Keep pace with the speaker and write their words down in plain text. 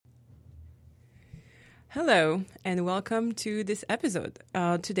Hello, and welcome to this episode.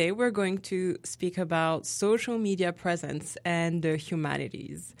 Today, we're going to speak about social media presence and the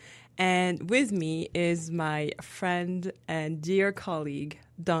humanities. And with me is my friend and dear colleague,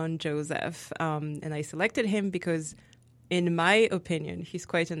 Don Joseph. And I selected him because, in my opinion, he's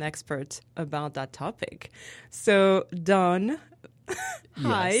quite an expert about that topic. So, Don,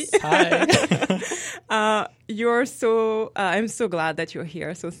 hi. Yes, hi. I'm so glad that you're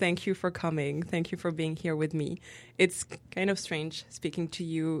here. So thank you for coming. Thank you for being here with me. It's kind of strange speaking to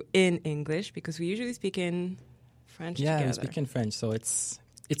you in English because we usually speak in French together. Yeah, we speak in French, so it's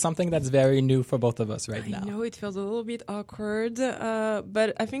something that's very new for both of us right now. I know it feels a little bit awkward,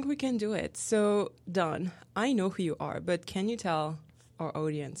 but I think we can do it. So, Don, I know who you are, but can you tell our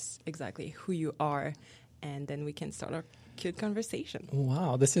audience exactly who you are? And then we can start our cute conversation.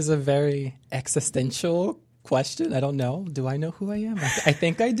 Wow, this is a very existential question. I don't know. Do I know who I am? I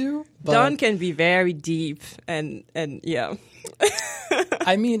think I do. But Don can be very deep and yeah.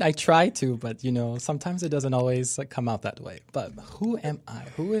 I mean, I try to, but sometimes it doesn't always come out that way. But who am I?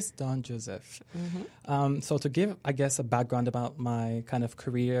 Who is Don Joseph? Mm-hmm. So to give, I guess, a background about my kind of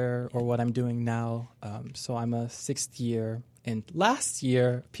career or what I'm doing now. So I'm a sixth year and last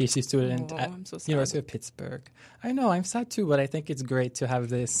year PhD student at University of Pittsburgh. I know, I'm sad too, but I think it's great to have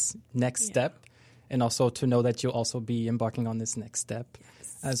this next step and also to know that you'll also be embarking on this next step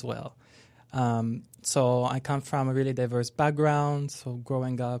as well. So I come from a really diverse background. So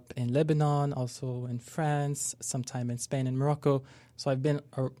growing up in Lebanon, also in France, sometime in Spain and Morocco. So I've been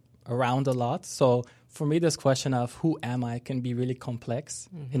around a lot. So for me, this question of who am I can be really complex.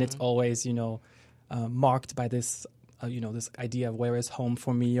 Mm-hmm. And it's always, marked by this, this idea of where is home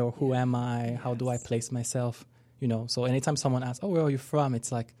for me or who am I? How do I place myself? So anytime someone asks, where are you from?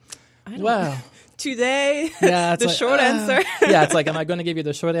 It's like, today, the short answer. It's like, am I going to give you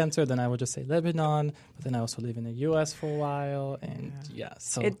the short answer? Then I would just say Lebanon, but then I also live in the U.S. for a while. And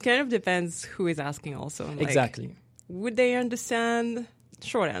so it kind of depends who is asking also. Like, exactly. Would they understand?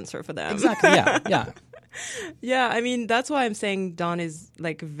 Short answer for them. Exactly, yeah. Yeah, I mean, that's why I'm saying Don is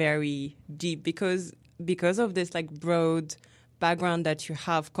like very deep because of this like broad background that you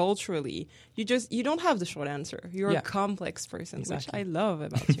have culturally, you don't have the short answer. You're a complex person, which I love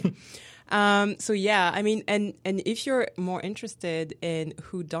about you. So yeah, I mean, and if you're more interested in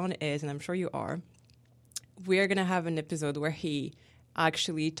who Don is, and I'm sure you are, we're gonna have an episode where he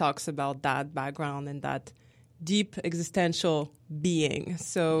actually talks about that background and that deep existential being.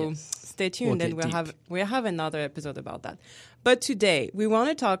 So stay tuned, and we'll have another episode about that. But today we want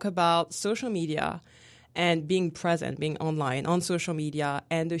to talk about social media and being present, being online on social media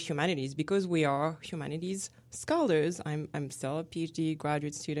and the humanities, because we are humanities scholars. I'm still a PhD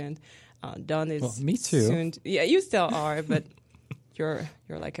graduate student. Don is me too. Soon you still are, but you're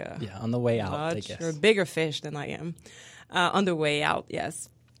like on the way out. I guess you're a bigger fish than I am. On the way out, yes.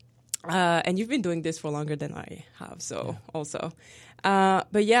 And you've been doing this for longer than I have, so also.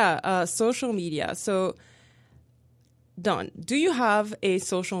 But social media. So, Don, do you have a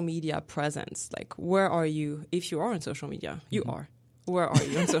social media presence? Like, where are you? If you are on social media, you are. Where are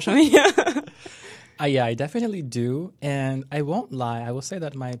you on social media? Yeah, I definitely do. And I won't lie. I will say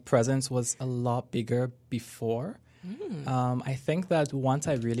that my presence was a lot bigger before. I think that once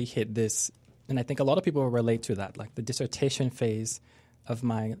I really hit this, and I think a lot of people will relate to that, like the dissertation phase of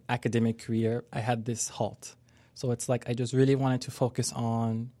my academic career, I had this halt. So it's like I just really wanted to focus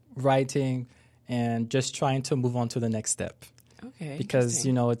on writing and just trying to move on to the next step. Okay. Because,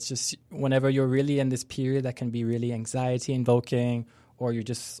 it's just whenever you're really in this period that can be really anxiety invoking, or you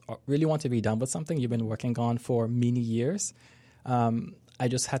just really want to be done with something you've been working on for many years, I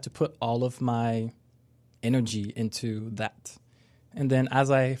just had to put all of my energy into that. And then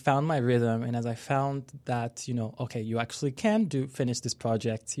as I found my rhythm and as I found that, you actually can finish this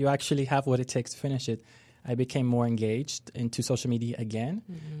project, you actually have what it takes to finish it, I became more engaged into social media again.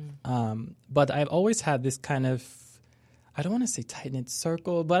 Mm-hmm. But I've always had this kind of, I don't want to say tight-knit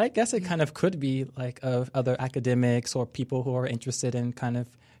circle, but I guess it kind of could be like of other academics or people who are interested in kind of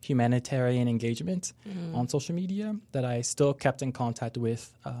humanitarian engagement on social media that I still kept in contact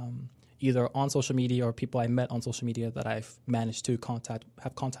with, either on social media or people I met on social media that I've managed to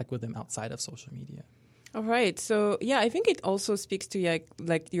have contact with them outside of social media. All right. So, I think it also speaks to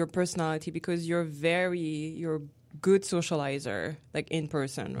like your personality, because you're a good socializer, like in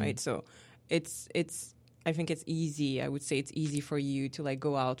person, right? So I think it's easy. I would say it's easy for you to like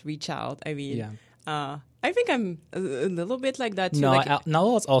go out, reach out. I mean, I think I'm a little bit like that too. No,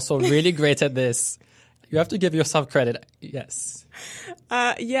 Nao's also really great at this. You have to give yourself credit. Yes.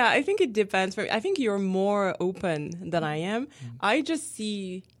 I think it depends. I think you're more open than I am. I just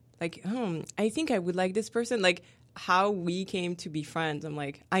see like, I think I would like this person. Like how we came to be friends, I'm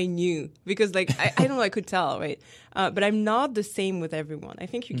like, I knew because like I don't know, I could tell, right? But I'm not the same with everyone. I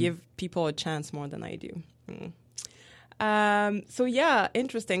think you give people a chance more than I do. So yeah,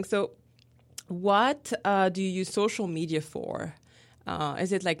 interesting. So what do you use social media for?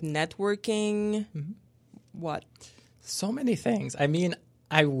 Is it like networking? What? So many things. I mean,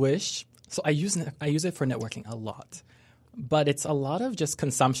 I wish. So I use it for networking a lot, but it's a lot of just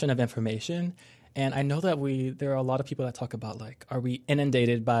consumption of information. And I know that there are a lot of people that talk about like, are we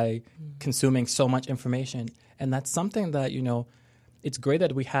inundated by consuming so much information? And that's something that, you know, it's great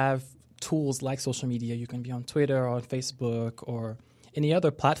that we have tools like social media. You can be on Twitter or on Facebook or any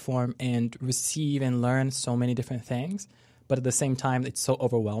other platform and receive and learn so many different things. But at the same time, it's so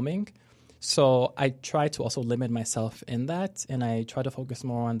overwhelming. So I try to also limit myself in that, and I try to focus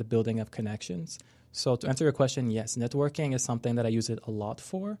more on the building of connections. So to answer your question, yes, networking is something that I use it a lot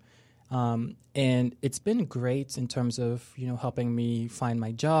for. And it's been great in terms of, you know, helping me find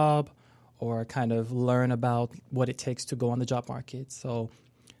my job or kind of learn about what it takes to go on the job market. So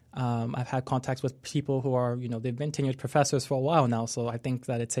I've had contacts with people who are, you know, they've been tenured professors for a while now. So I think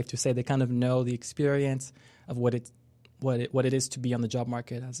that it's safe to say they kind of know the experience of what it is to be on the job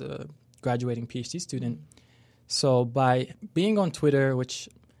market as a graduating PhD student. So by being on Twitter, which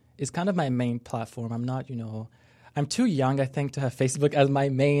is kind of my main platform, I'm not, you know, I'm too young, I think, to have Facebook as my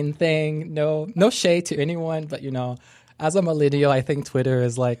main thing. No shade to anyone, but, you know, as a millennial, I think Twitter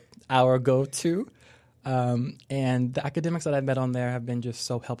is like our go-to. And the academics that I've met on there have been just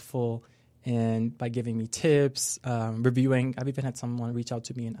so helpful and by giving me tips, reviewing. I've even had someone reach out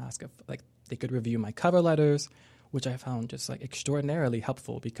to me and ask if like they could review my cover letters, which I found just like extraordinarily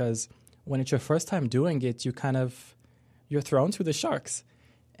helpful because when it's your first time doing it, you're thrown to the sharks.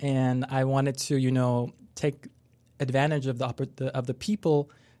 And I wanted to, you know, take advantage of the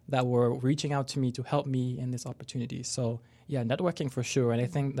people that were reaching out to me to help me in this opportunity. So yeah, networking for sure. And I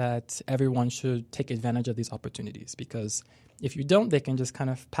think that everyone should take advantage of these opportunities because if you don't, they can just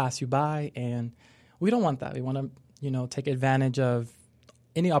kind of pass you by. And we don't want that. We want to, you know, take advantage of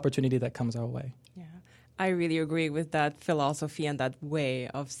any opportunity that comes our way. Yeah, I really agree with that philosophy and that way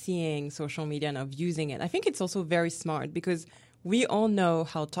of seeing social media and of using it. I think it's also very smart because we all know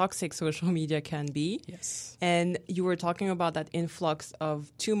how toxic social media can be. Yes. And you were talking about that influx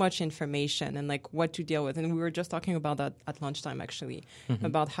of too much information and like what to deal with. And we were just talking about that at lunchtime, actually,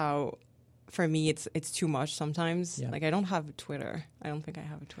 about how for me it's too much sometimes. Yeah. Like I don't have Twitter. I don't think I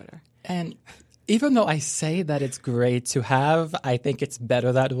have a Twitter. And even though I say that it's great to have, I think it's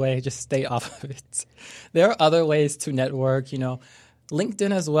better that way. Just stay off of it. There are other ways to network, you know.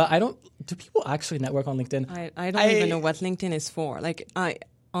 LinkedIn as well. Do people actually network on LinkedIn? I don't even know what LinkedIn is for. Like,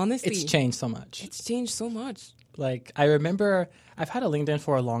 honestly. It's changed so much. It's changed so much. Like, I remember I've had a LinkedIn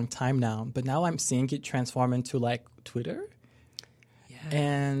for a long time now, but now I'm seeing it transform into like Twitter. Yeah.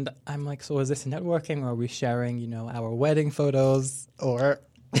 And I'm like, so is this networking or are we sharing, you know, our wedding photos or,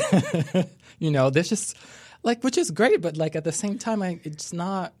 you know, there's just like, which is great, but like at the same time, it's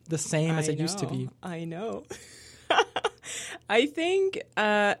not the same as it used to be. I know. I think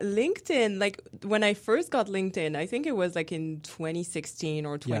LinkedIn, like when I first got LinkedIn, I think it was like in 2016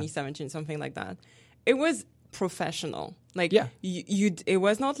 or 2017, something like that. It was professional. Like it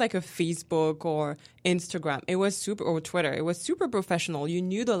was not like a Facebook or Instagram. It was or Twitter. It was super professional. You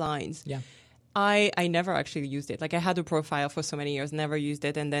knew the lines. Yeah. I never actually used it. Like I had a profile for so many years, never used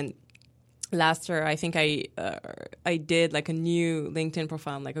it. And then last year, I think I did like a new LinkedIn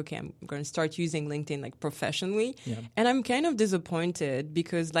profile. I'm like, okay, I'm going to start using LinkedIn like professionally. Yeah. And I'm kind of disappointed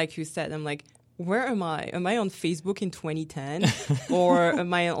because like you said, I'm like, where am I? Am I on Facebook in 2010 or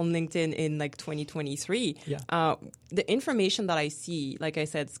am I on LinkedIn in like 2023? Yeah. The information that I see, like I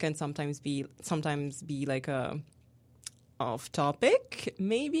said, can sometimes be like a off topic,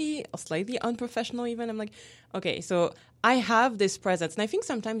 maybe slightly unprofessional even. I'm like, okay, so I have this presence. And I think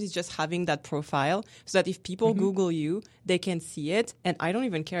sometimes it's just having that profile so that if people Google you, they can see it. And I don't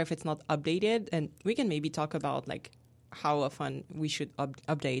even care if it's not updated. And we can maybe talk about like how often we should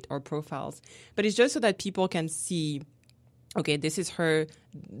update our profiles. But it's just so that people can see, okay, this is her,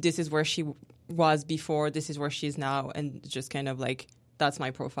 this is where she was before, this is where she is now. And just kind of like, that's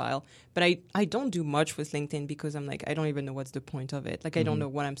my profile. But I don't do much with LinkedIn because I'm like, I don't even know what's the point of it. Like, I don't know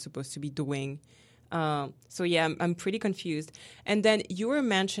what I'm supposed to be doing. So yeah, I'm pretty confused. And then you were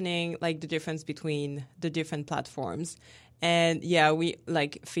mentioning like the difference between the different platforms. And yeah, we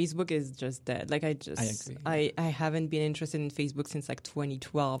like Facebook is just dead. Like I agree. I haven't been interested in Facebook since like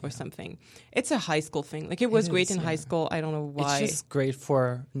 2012 or something. It's a high school thing. Like it was great in high school. I don't know why. It's just great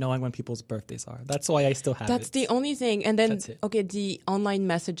for knowing when people's birthdays are. That's why I still have That's it. the only thing. And then That's it. okay, the online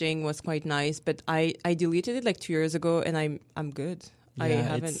messaging was quite nice, but I deleted it like 2 years ago, and I'm good. I Yeah,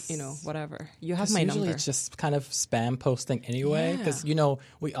 haven't, whatever. You have 'Cause my usually number. it's just kind of spam posting anyway. Because, Yeah.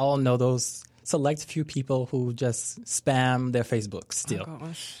 we all know those select few people who just spam their Facebook still. Oh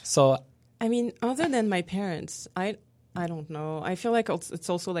gosh. So, I mean, other than my parents, I don't know. I feel like it's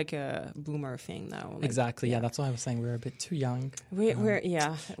also like a boomer thing now. Like, exactly. Yeah, that's why I was saying we're a bit too young. we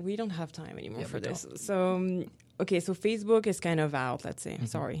don't have time anymore Yeah, for we this. So okay, so Facebook is kind of out. Let's say,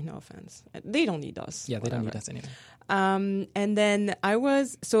 sorry, no offense. They don't need us. Yeah, they don't need whatever. us anymore. And then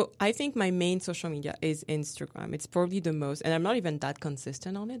I think my main social media is Instagram. It's probably the most, and I'm not even that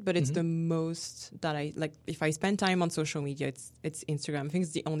consistent on it, but it's the most that I like. If I spend time on social media, it's Instagram. I think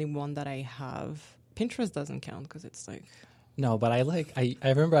it's the only one that I have. Pinterest doesn't count because it's like No, but I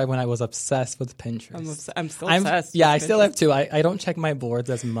remember when I was obsessed with Pinterest. I'm still obsessed. Yeah, I with still Pinterest. have to. I don't check my boards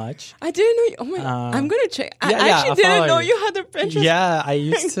as much. I didn't know. Oh my! I'm gonna check. I yeah, actually I'll didn't follow know you. you had a Pinterest. Yeah, I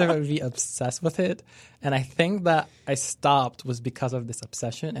used to be obsessed with it. And I think that I stopped was because of this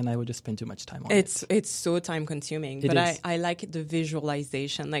obsession, and I would just spend too much time on it. It's so time consuming, It but is. I like the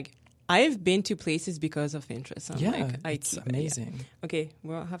visualization. Like I've been to places because of Pinterest. I'm Yeah, like, it's keep it, yeah. amazing. Okay,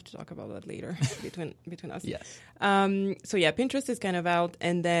 we'll have to talk about that later between us. Yes. So yeah, Pinterest is kind of out,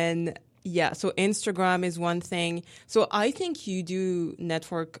 and then yeah, so Instagram is one thing. So I think you do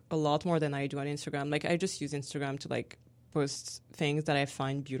network a lot more than I do on Instagram. Like I just use Instagram to like post things that I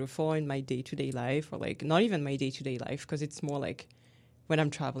find beautiful in my day-to-day life, or like not even my day-to-day life, because it's more like when I'm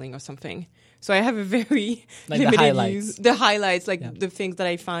traveling or something. So I have a very Like the limited highlights. use. The highlights, like Yeah. the things that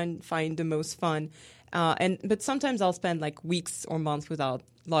I find the most fun. But sometimes I'll spend like weeks or months without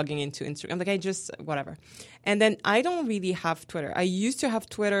logging into Instagram. Like I just whatever. And then I don't really have Twitter. I used to have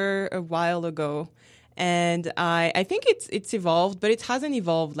Twitter a while ago, and I think it's evolved, but it hasn't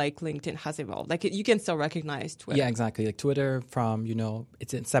evolved like LinkedIn has evolved. Like you can still recognize Twitter. Yeah, exactly. Like Twitter from,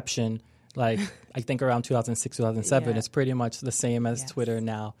 its inception, like I think around 2006, 2007, Yeah. it's pretty much the same as Yes. Twitter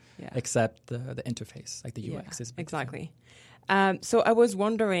now, Yeah. except the interface, like the UX is big. exactly. So I was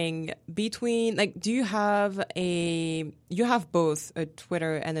wondering between like, do you have both a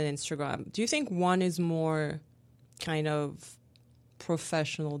Twitter and an Instagram? Do you think one is more kind of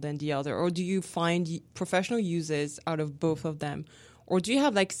professional than the other, or do you find professional uses out of both of them, or do you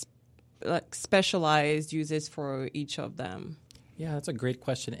have like specialized uses for each of them? Yeah, that's a great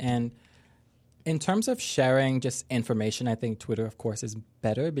question. And in terms of sharing just information, I think Twitter, of course, is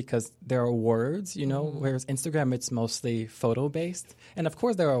better because there are words, whereas Instagram, it's mostly photo-based. And of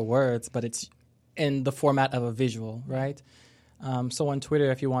course, there are words, but it's in the format of a visual, right? So on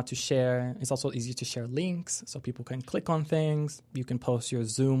Twitter, if you want to share, it's also easy to share links so people can click on things. You can post your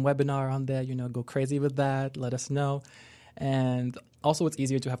Zoom webinar on there, go crazy with that, let us know. And also, it's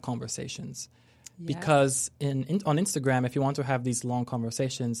easier to have conversations. Because on Instagram, if you want to have these long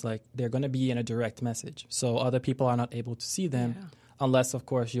conversations, like they're going to be in a direct message. So other people are not able to see them unless, of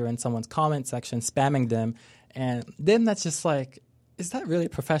course, you're in someone's comment section spamming them. And then that's just like, is that really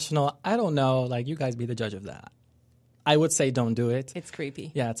professional? I don't know. Like, you guys be the judge of that. I would say don't do it. It's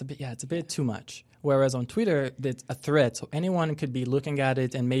creepy. Yeah, it's a bit too much. Whereas on Twitter, it's a thread. So anyone could be looking at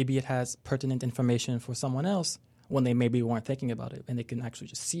it and maybe it has pertinent information for someone else when they maybe weren't thinking about it. And they can actually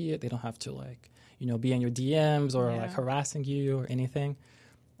just see it. They don't have to be in your DMs or like harassing you or anything.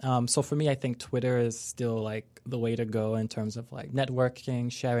 So for me, I think Twitter is still like the way to go in terms of like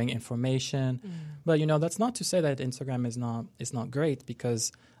networking, sharing information. But that's not to say that Instagram is not great,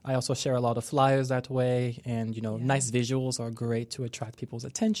 because I also share a lot of flyers that way, and nice visuals are great to attract people's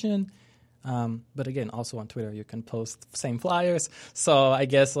attention. But again, also on Twitter, you can post same flyers. So I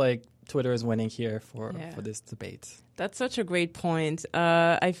guess like Twitter is winning here for this debate. That's such a great point.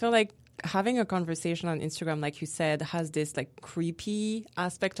 I feel like having a conversation on Instagram, like you said, has this like creepy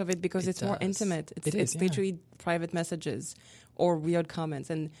aspect of it because it's more intimate. It's literally private messages or weird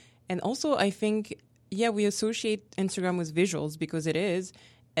comments. And also I think, we associate Instagram with visuals because it is.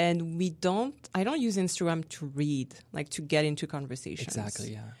 And I don't use Instagram to read, like to get into conversations.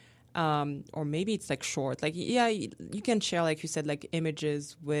 Exactly, yeah. Or maybe it's like short. Like, you can share, like you said, like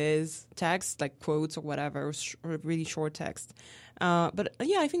images with text, like quotes or whatever, or really short text. But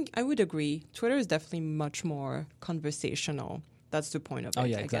I think I would agree. Twitter is definitely much more conversational. That's the point of it. Oh,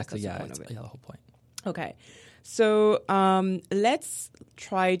 yeah, exactly. I guess that's The whole point. Okay. So let's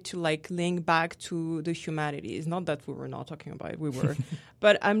try to like link back to the humanities. Not that we were not talking about it, we were.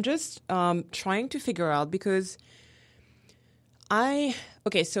 But I'm just trying to figure out, because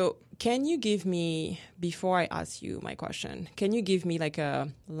Okay, so can you give me, before I ask you my question, can you give me like a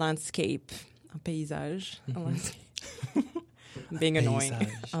landscape, un paysage, a landscape? I'm being annoying.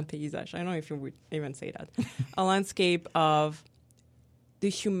 Un paysage. I don't know if you would even say that. A landscape of the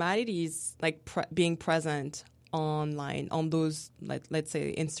humanities, like being present online on those, like, let's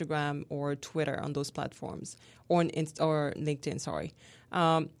say Instagram or Twitter, on those platforms, or or LinkedIn. Sorry.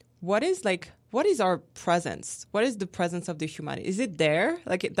 What is our presence? What is the presence of the humanity? Is it there?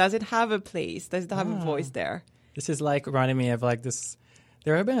 Like, does it have a place? Does it have a voice there? This is like reminding me of like this.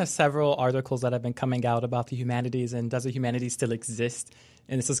 There have been several articles that have been coming out about the humanities and does the humanities still exist?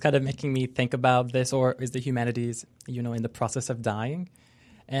 And this is kind of making me think about this, or is the humanities, in the process of dying?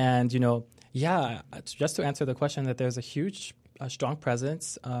 And, just to answer the question, that there's a strong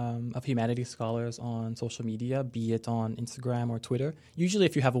presence of humanities scholars on social media, be it on Instagram or Twitter. Usually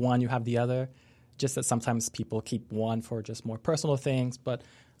if you have one, you have the other, just that sometimes people keep one for just more personal things. But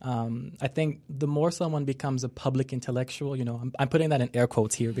I think the more someone becomes a public intellectual, I'm putting that in air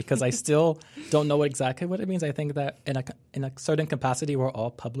quotes here because I still don't know exactly what it means. I think that in a certain capacity, we're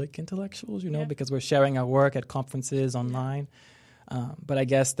all public intellectuals, because we're sharing our work at conferences online. But I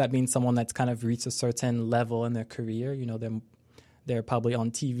guess that means someone that's kind of reached a certain level in their career. They're probably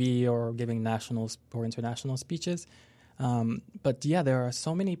on TV or giving national or international speeches. But yeah, there are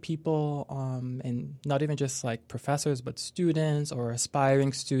so many people, and not even just like professors, but students or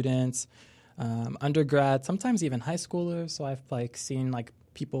aspiring students, undergrad, sometimes even high schoolers. So I've seen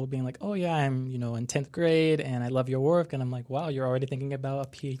people being like, "Oh yeah, I'm in 10th grade and I love your work," and I'm like, "Wow, you're already thinking about a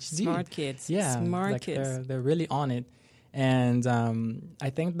PhD." Smart kids, yeah, smart kids. They're really on it, and I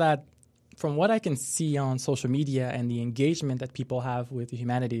think that from what I can see on social media and the engagement that people have with the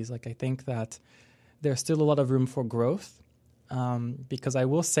humanities, I think that there's still a lot of room for growth, because I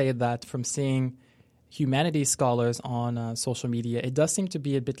will say that from seeing humanities scholars on social media, it does seem to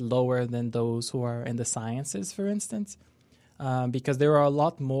be a bit lower than those who are in the sciences, for instance, because there are a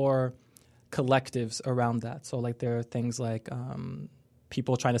lot more collectives around that. So there are things like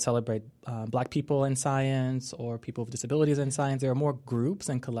people trying to celebrate Black people in science or people with disabilities in science. There are more groups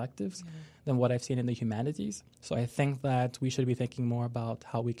and collectives than what I've seen in the humanities. So I think that we should be thinking more about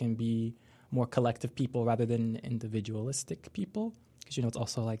how we can be more collective people rather than individualistic people. Because, it's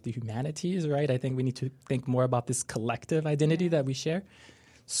also the humanities, right? I think we need to think more about this collective identity that we share.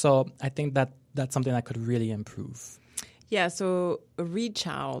 So I think that that's something that could really improve. Yeah, so reach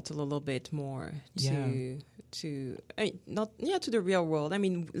out a little bit more to the real world. I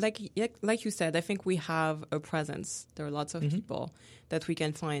mean, like you said, I think we have a presence. There are lots of people that we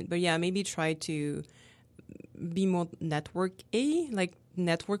can find. But yeah, maybe try to be more network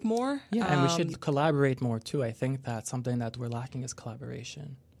more. Yeah, and we should collaborate more too. I think that's something that we're lacking is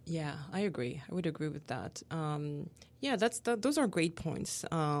collaboration. Yeah, I agree. I would agree with that. Those are great points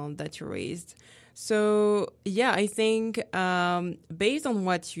that you raised. So, yeah, I think based on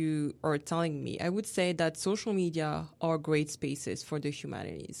what you are telling me, I would say that social media are great spaces for the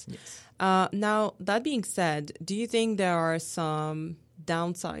humanities. Yes. Now, that being said, do you think there are some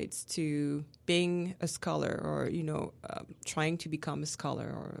downsides to being a scholar or, trying to become a scholar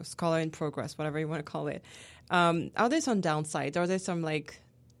or a scholar in progress, whatever you want to call it? Are there some downsides? Are there some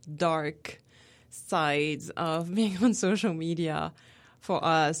dark sides of being on social media for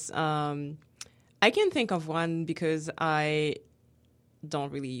us? I can think of one because I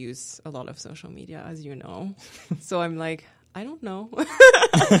don't really use a lot of social media, as you know. So I'm I don't know.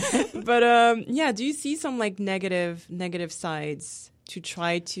 But do you see some negative sides to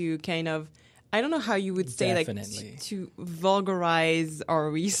try to kind of, I don't know how you would say to vulgarize our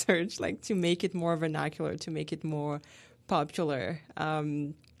research, to make it more vernacular, to make it more popular.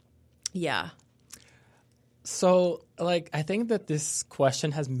 So, I think that this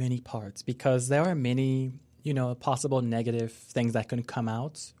question has many parts because there are many, possible negative things that can come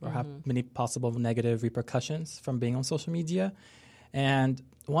out or have many possible negative repercussions from being on social media. And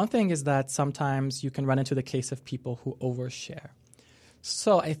one thing is that sometimes you can run into the case of people who overshare.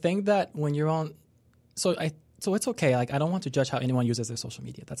 So I think that when you're on, so it's okay. I don't want to judge how anyone uses their social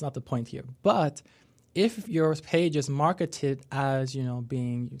media. That's not the point here. But if your page is marketed as,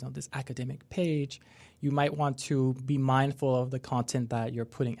 being, this academic page, you might want to be mindful of the content that you're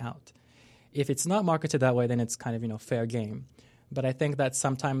putting out. If it's not marketed that way, then it's kind of, fair game. But I think that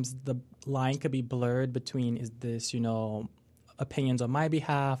sometimes the line could be blurred between, is this, opinions on my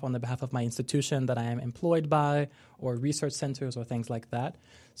behalf, on the behalf of my institution that I am employed by, or research centers or things like that.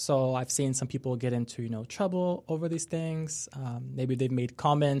 So I've seen some people get into, trouble over these things. Maybe they've made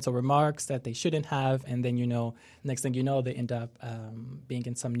comments or remarks that they shouldn't have. And then, next thing you know, they end up being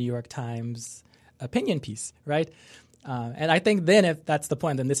in some New York Times opinion piece, right? And I think then if that's the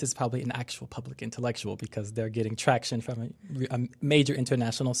point, then this is probably an actual public intellectual because they're getting traction from a major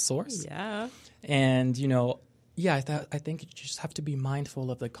international source. Yeah. And, I think you just have to be mindful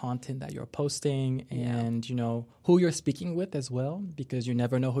of the content that you're posting and, who you're speaking with as well, because you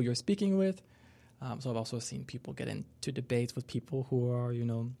never know who you're speaking with. So I've also seen people get into debates with people who are,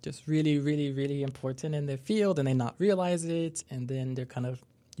 just really, really, really important in their field and they not realize it. And then they're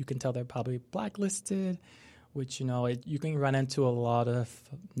you can tell they're probably blacklisted, which, you can run into a lot of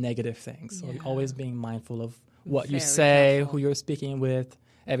negative things. So always being mindful of what you say, careful. Who you're speaking with.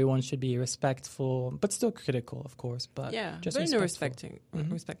 Everyone should be respectful, but still critical, of course. But just in a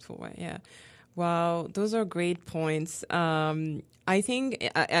respectful way. Yeah. Wow, those are great points. I think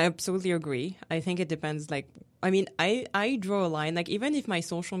I absolutely agree. I think it depends. I draw a line. Even if my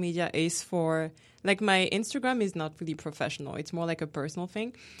social media is for, my Instagram is not really professional. It's more like a personal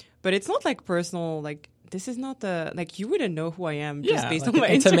thing, but it's not personal. This is not you wouldn't know who I am just based on my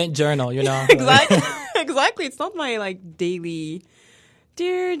intimate journal. Exactly, exactly. It's not my daily.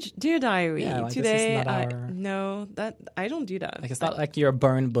 Dear diary, today I don't do that. It's not like your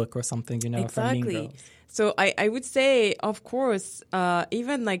burn book or something, Exactly. From Mean Girls. So I would say, of course,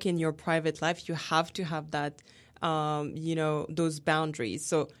 even in your private life, you have to have that, those boundaries.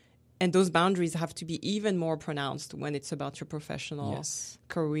 So, and those boundaries have to be even more pronounced when it's about your professional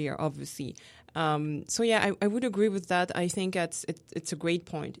career, obviously. I would agree with that. I think it's a great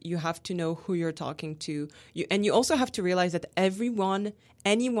point. You have to know who you're talking to. And you also have to realize that anyone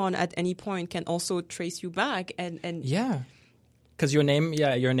at any point can also trace you back. And because your name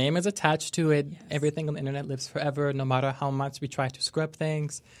is attached to it. Yes. Everything on the internet lives forever, no matter how much we try to scrub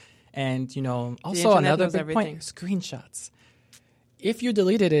things. And, also another big point, screenshots. If you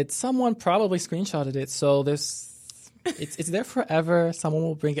deleted it, someone probably screenshotted it. So it's there forever. Someone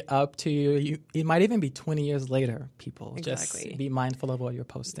will bring it up to you. It might even be 20 years later, people. Exactly. Just be mindful of what you're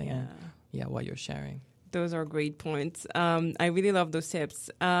posting and what you're sharing. Those are great points. I really love those tips.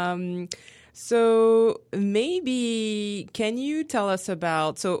 So maybe can you tell us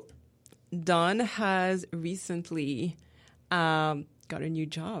about, Don has recently got a new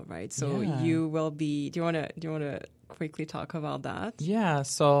job, right? So you will be, do you want to quickly talk about that? Yeah.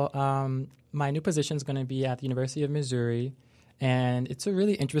 So my new position is going to be at the University of Missouri, and it's a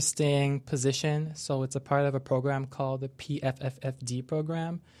really interesting position. So it's a part of a program called the PFFFD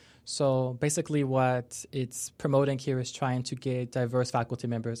program. So basically what it's promoting here is trying to get diverse faculty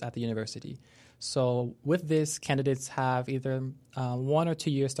members at the university. So with this, candidates have either 1 or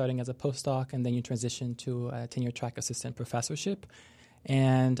 2 years starting as a postdoc, and then you transition to a tenure track assistant professorship.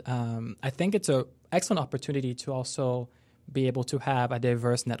 And I think it's an excellent opportunity to also be able to have a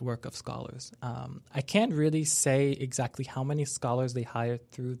diverse network of scholars. I can't really say exactly how many scholars they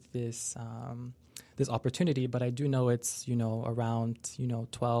hired through this opportunity, but I do know it's, around,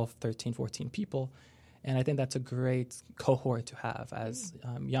 12, 13, 14 people. And I think that's a great cohort to have as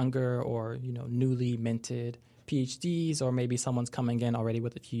younger or, newly minted PhDs, or maybe someone's coming in already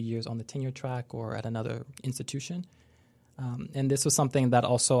with a few years on the tenure track or at another institution. And this was something that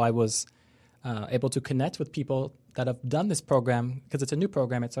also I was able to connect with people that have done this program, because it's a new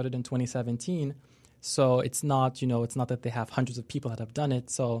program. It started in 2017. So it's not, it's not that they have hundreds of people that have done it.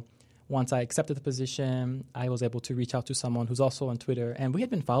 So once I accepted the position, I was able to reach out to someone who's also on Twitter. And we had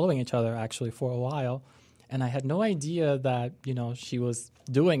been following each other actually for a while. And I had no idea that, she was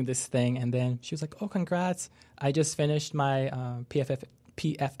doing this thing. And then she was like, oh, congrats. I just finished my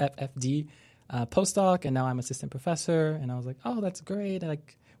PFFFD postdoc, and now I'm assistant professor. And I was like, oh, that's great.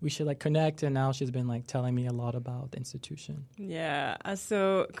 We should connect. And now she's been telling me a lot about the institution. Yeah.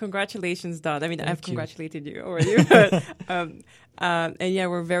 So congratulations, Don. I mean, I've congratulated you already. But,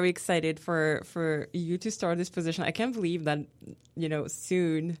 and we're very excited for you to start this position. I can't believe that,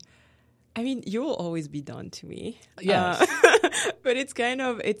 soon. I mean, you will always be Don to me. Yes. But it's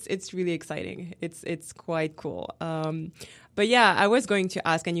it's really exciting. It's quite cool. But I was going to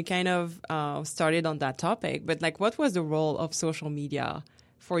ask, and you kind of started on that topic, but what was the role of social media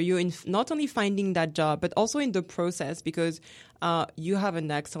for you in not only finding that job, but also in the process, because you have an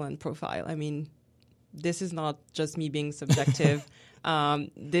excellent profile. I mean, this is not just me being subjective.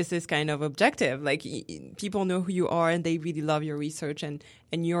 This is kind of objective. People know who you are, and they really love your research, and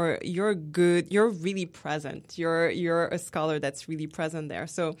you're good. You're really present. You're a scholar that's really present there.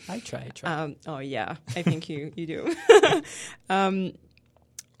 So I try. I think you do.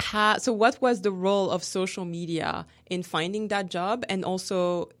 So what was the role of social media in finding that job, and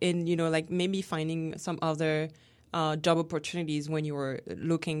also in maybe finding some other job opportunities when you were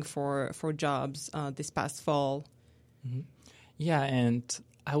looking for jobs this past fall? Mm-hmm. Yeah, and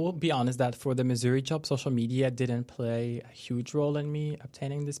I will be honest that for the Missouri job, social media didn't play a huge role in me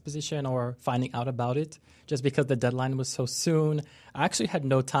obtaining this position or finding out about it, just because the deadline was so soon. I actually had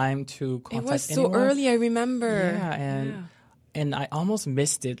no time to contact anyone. It was so early, I remember. Yeah, and I almost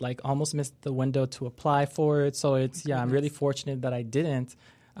missed it, almost missed the window to apply for it. So I'm really fortunate that I didn't.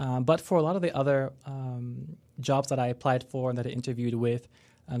 But for a lot of the other jobs that I applied for and that I interviewed with,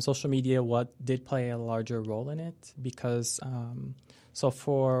 social media did play a larger role in it because so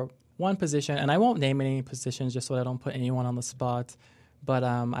for one position, and I won't name any positions just so I don't put anyone on the spot, but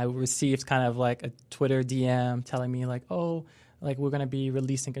I received kind of like a Twitter DM telling me like, oh, like we're going to be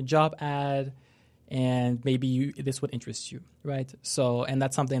releasing a job ad and maybe this would interest you, right? So, and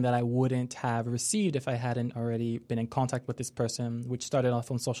that's something that I wouldn't have received if I hadn't already been in contact with this person, which started off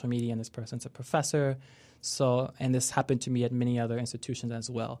on social media, and this person's a professor. So, and this happened to me at many other institutions as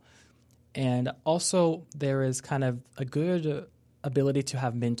well. And also there is kind of a good ability to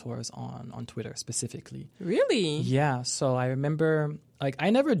have mentors on Twitter specifically. Really? Yeah. So I remember, like, I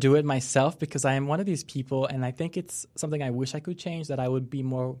never do it myself because I am one of these people, and I think it's something I wish I could change, that I would be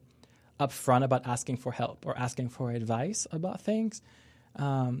more upfront about asking for help or asking for advice about things.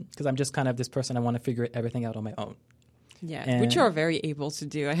 Because I'm just kind of this person, I want to figure everything out on my own. Yeah, which you are very able to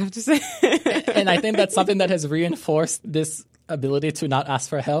do, I have to say. And I think that's something that has reinforced this ability to not ask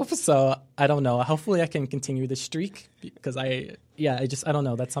for help. So I don't know. Hopefully I can continue the streak because I don't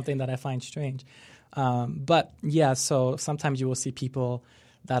know. That's something that I find strange. But yeah, so sometimes you will see people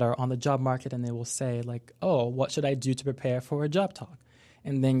that are on the job market and they will say like, oh, what should I do to prepare for a job talk?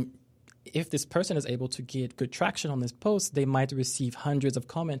 And then if this person is able to get good traction on this post, they might receive hundreds of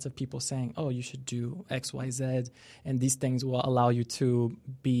comments of people saying, oh, you should do X, Y, Z, and these things will allow you to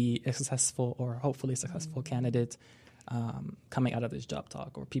be a successful or hopefully successful candidate coming out of this job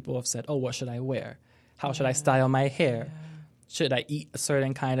talk. Or people have said, oh, what should I wear? How should I style my hair? Yeah. Should I eat a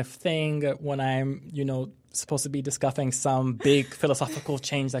certain kind of thing when I'm, supposed to be discussing some big philosophical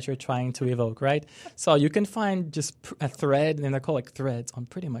change that you're trying to evoke, right? So you can find just a thread, and they're called like threads, on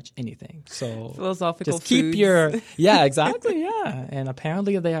pretty much anything. So philosophical just keep foods. Yeah, exactly, yeah. And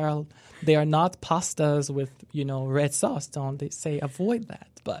apparently they are not pastas with, red sauce. They say avoid that.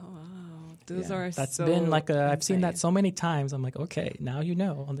 But that's been like I've seen that so many times. I'm like, okay, now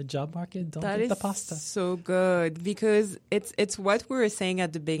on the job market, don't get the pasta. That is so good because it's what we were saying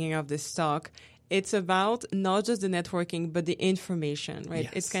at the beginning of this talk. It's about not just the networking, but the information, right?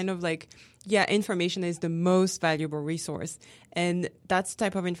 Yes. It's kind of like, information is the most valuable resource. And that's the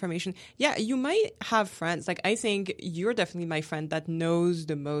type of information. Yeah, you might have friends. Like, I think you're definitely my friend that knows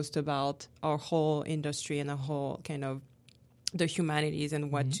the most about our whole industry and our whole kind of the humanities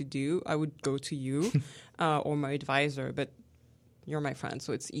and what to do. I would go to you or my advisor, but you're my friend,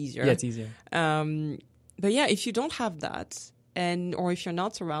 so it's easier. Yeah, it's easier. But yeah, if you don't have that, or if you're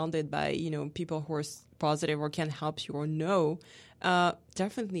not surrounded by, people who are positive or can help you or know,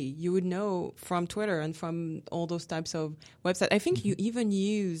 definitely you would know from Twitter and from all those types of websites. I think you even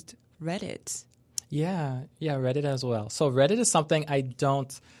used Reddit. Yeah, Reddit as well. So Reddit is something I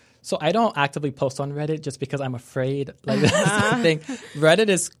don't actively post on Reddit just because I'm afraid. Like that's the thing.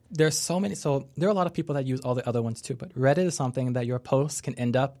 Reddit there's so many. So there are a lot of people that use all the other ones too, but Reddit is something that your posts can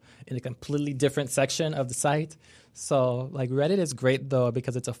end up in a completely different section of the site. So like Reddit is great though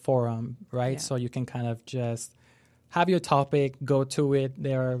because it's a forum, right? Yeah. So you can kind of just have your topic, go to it.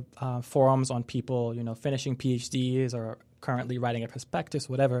 There are forums on people, finishing PhDs or currently writing a prospectus,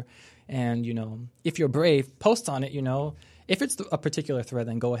 whatever. And, if you're brave, post on it, If it's a particular thread,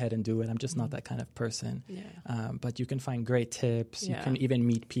 then go ahead and do it. I'm just not that kind of person. Yeah. But you can find great tips. Yeah. You can even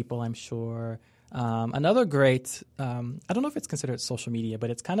meet people, I'm sure. Another great, I don't know if it's considered social media, but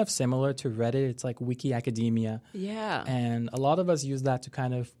it's kind of similar to Reddit. It's like Wiki Academia. Yeah. And a lot of us use that to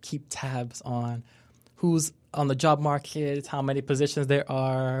kind of keep tabs on who's on the job market, how many positions there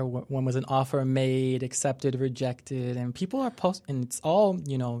are, when was an offer made, accepted, rejected, and people are and it's all,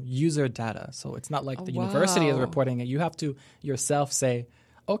 user data. So it's not like the university is reporting it. You have to yourself say,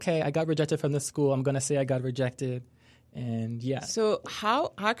 okay, I got rejected from this school. I'm going to say I got rejected. And yeah. So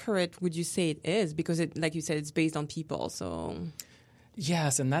how accurate would you say it is? Because like you said, it's based on people. So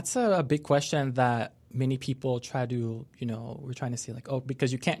yes, and that's a big question that many people try to, we're trying to see like,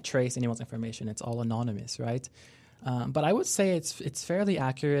 because you can't trace anyone's information. It's all anonymous, right? But I would say it's fairly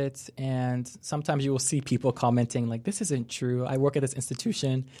accurate. And sometimes you will see people commenting like, this isn't true. I work at this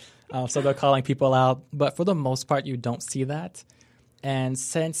institution. So they're calling people out. But for the most part, you don't see that. And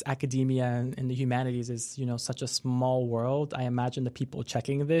since academia and the humanities is, such a small world, I imagine the people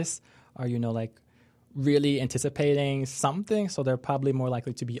checking this are, like really anticipating something. So they're probably more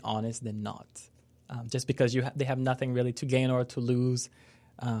likely to be honest than not. Just because they have nothing really to gain or to lose.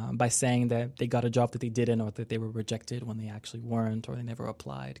 by saying that they got a job that they didn't, or that they were rejected when they actually weren't, or they never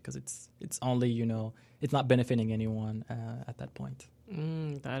applied, because it's only, it's not benefiting anyone at that point.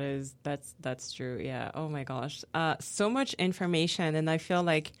 That's true. Yeah. Oh my gosh. So much information, and I feel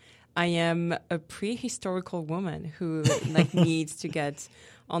like I am a prehistorical woman who like needs to get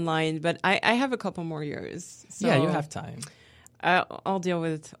online, but I have a couple more years. So yeah, you have time. I'll deal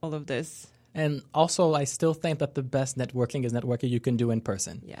with all of this. And also, I still think that the best networking is networking you can do in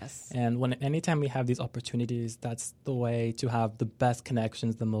person. Yes. And anytime we have these opportunities, that's the way to have the best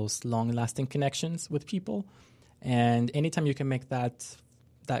connections, the most long-lasting connections with people. And anytime you can make that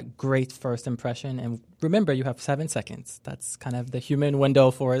great first impression, and remember, you have 7 seconds. That's kind of the human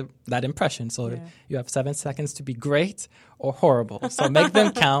window for that impression. So you have 7 seconds to be great or horrible. So make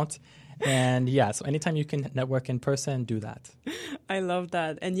them count. And yeah, so anytime you can network in person, do that. I love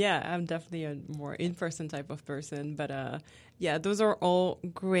that. And yeah, I'm definitely a more in-person type of person. But yeah, those are all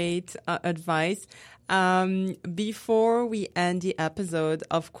great advice. Before we end the episode,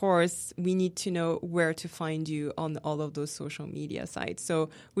 of course, we need to know where to find you on all of those social media sites.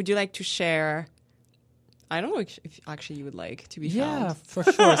 So would you like to share? I don't know if actually you would like to be found. Yeah, for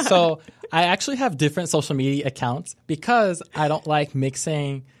sure. So I actually have different social media accounts because I don't like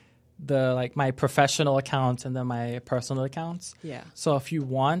mixing my professional account and then my personal accounts. Yeah. So if you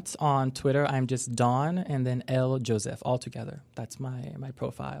want, on Twitter, I'm just Don and then L Joseph all together. That's my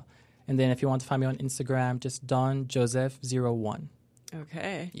profile. And then if you want to find me on Instagram, just Don Joseph 01.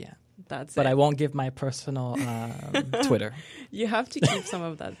 Okay. Yeah. That's but it. I won't give my personal Twitter. You have to keep some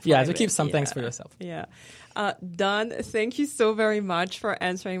of that. Yeah, to keep some things for yourself. Yeah. Don, thank you so very much for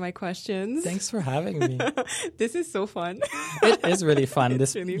answering my questions. Thanks for having me. This is so fun. It is really fun.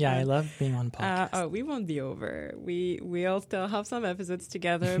 It's really fun. I love being on podcasts. We won't be over. We'll still have some episodes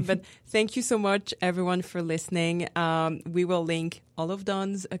together. But thank you so much, everyone, for listening. We will link all of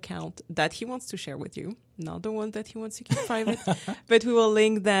Don's account that he wants to share with you, not the ones that he wants to keep private, but we will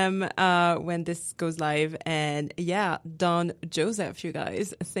link them when this goes live. And yeah, Don Joseph, you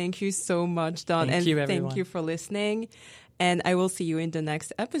guys, thank you so much, Don. Thank you, everyone. Thank you for listening. And I will see you in the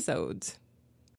next episode.